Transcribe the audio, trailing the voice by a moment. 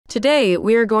Today,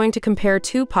 we are going to compare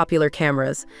two popular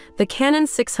cameras, the Canon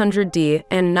 600D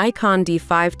and Nikon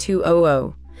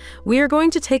D5200. We are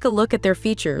going to take a look at their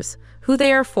features, who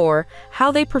they are for, how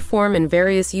they perform in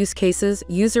various use cases,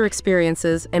 user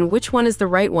experiences, and which one is the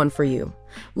right one for you.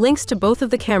 Links to both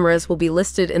of the cameras will be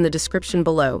listed in the description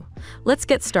below. Let's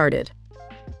get started.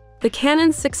 The Canon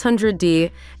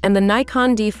 600D and the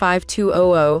Nikon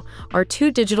D5200 are two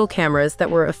digital cameras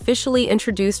that were officially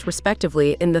introduced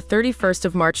respectively in the 31st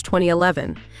of March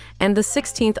 2011 and the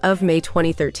 16th of May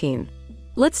 2013.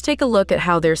 Let's take a look at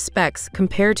how their specs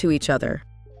compare to each other.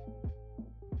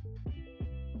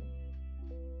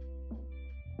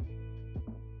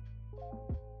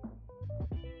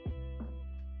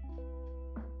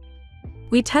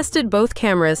 We tested both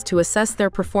cameras to assess their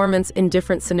performance in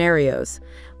different scenarios.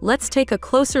 Let's take a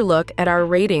closer look at our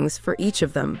ratings for each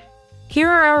of them. Here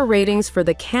are our ratings for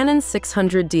the Canon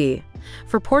 600D.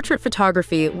 For portrait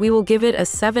photography, we will give it a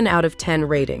 7 out of 10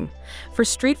 rating. For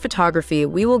street photography,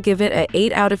 we will give it an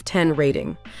 8 out of 10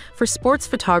 rating. For sports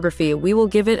photography, we will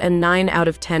give it a 9 out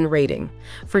of 10 rating.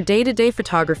 For day-to-day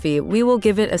photography, we will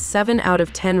give it a 7 out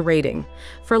of 10 rating.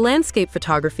 For landscape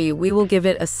photography, we will give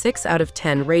it a 6 out of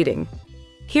 10 rating.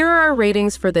 Here are our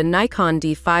ratings for the Nikon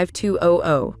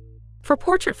D5200. For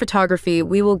portrait photography,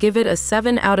 we will give it a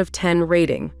 7 out of 10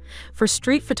 rating. For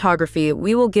street photography,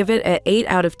 we will give it an 8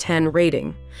 out of 10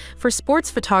 rating. For sports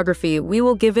photography, we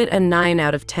will give it a 9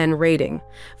 out of 10 rating.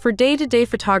 For day-to-day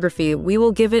photography, we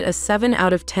will give it a 7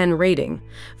 out of 10 rating.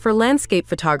 For landscape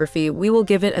photography, we will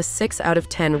give it a 6 out of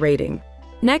 10 rating.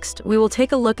 Next, we will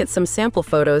take a look at some sample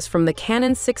photos from the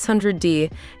Canon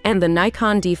 600D and the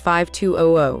Nikon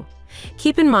D5200.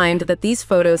 Keep in mind that these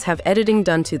photos have editing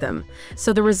done to them,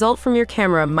 so the result from your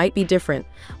camera might be different.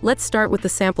 Let's start with the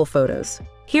sample photos.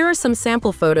 Here are some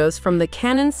sample photos from the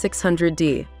Canon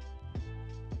 600D.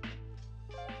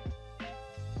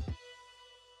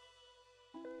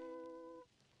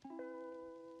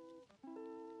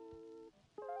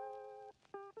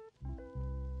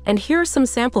 And here are some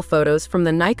sample photos from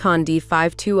the Nikon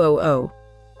D5200.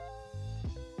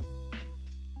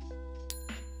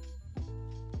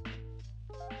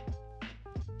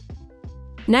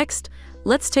 Next,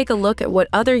 let's take a look at what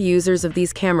other users of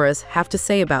these cameras have to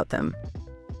say about them.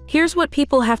 Here's what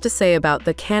people have to say about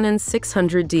the Canon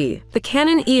 600D. The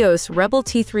Canon EOS Rebel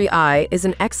T3i is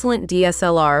an excellent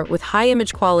DSLR with high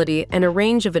image quality and a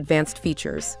range of advanced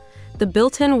features. The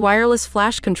built-in wireless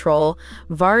flash control,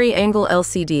 vari-angle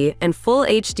LCD, and full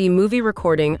HD movie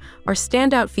recording are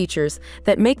standout features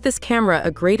that make this camera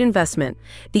a great investment.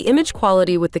 The image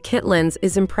quality with the kit lens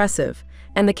is impressive,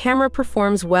 and the camera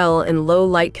performs well in low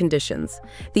light conditions.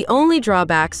 The only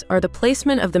drawbacks are the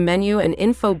placement of the menu and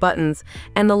info buttons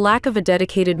and the lack of a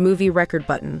dedicated movie record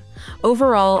button.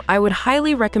 Overall, I would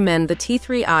highly recommend the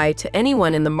T3i to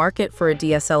anyone in the market for a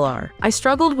DSLR. I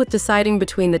struggled with deciding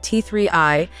between the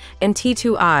T3i and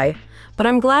T2i, but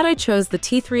I'm glad I chose the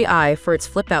T3i for its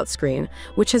flip-out screen,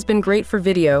 which has been great for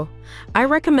video. I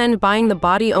recommend buying the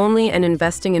body only and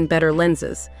investing in better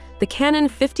lenses. The Canon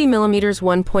 50mm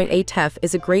 1.8f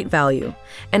is a great value,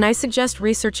 and I suggest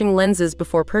researching lenses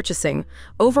before purchasing.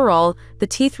 Overall, the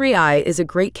T3i is a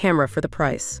great camera for the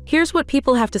price. Here's what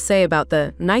people have to say about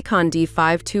the Nikon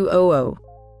D5200.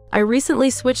 I recently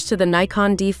switched to the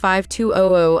Nikon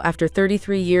D5200 after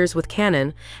 33 years with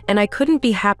Canon, and I couldn't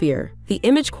be happier. The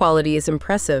image quality is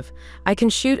impressive. I can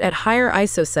shoot at higher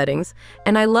ISO settings,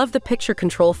 and I love the picture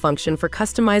control function for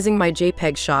customizing my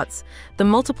JPEG shots. The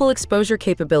multiple exposure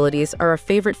capabilities are a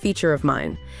favorite feature of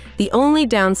mine. The only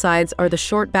downsides are the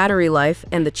short battery life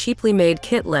and the cheaply made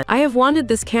kit lens. I have wanted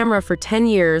this camera for 10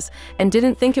 years and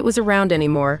didn't think it was around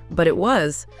anymore, but it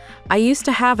was. I used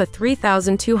to have a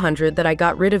 3200 that I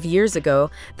got rid of years ago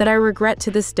that I regret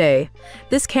to this day.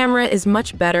 This camera is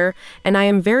much better, and I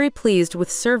am very pleased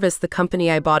with service the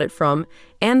company I bought it from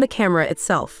and the camera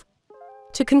itself.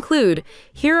 To conclude,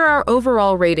 here are our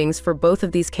overall ratings for both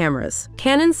of these cameras.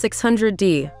 Canon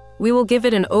 600D, we will give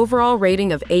it an overall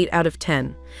rating of 8 out of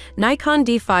 10. Nikon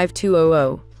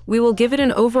D5200, we will give it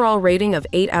an overall rating of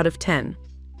 8 out of 10.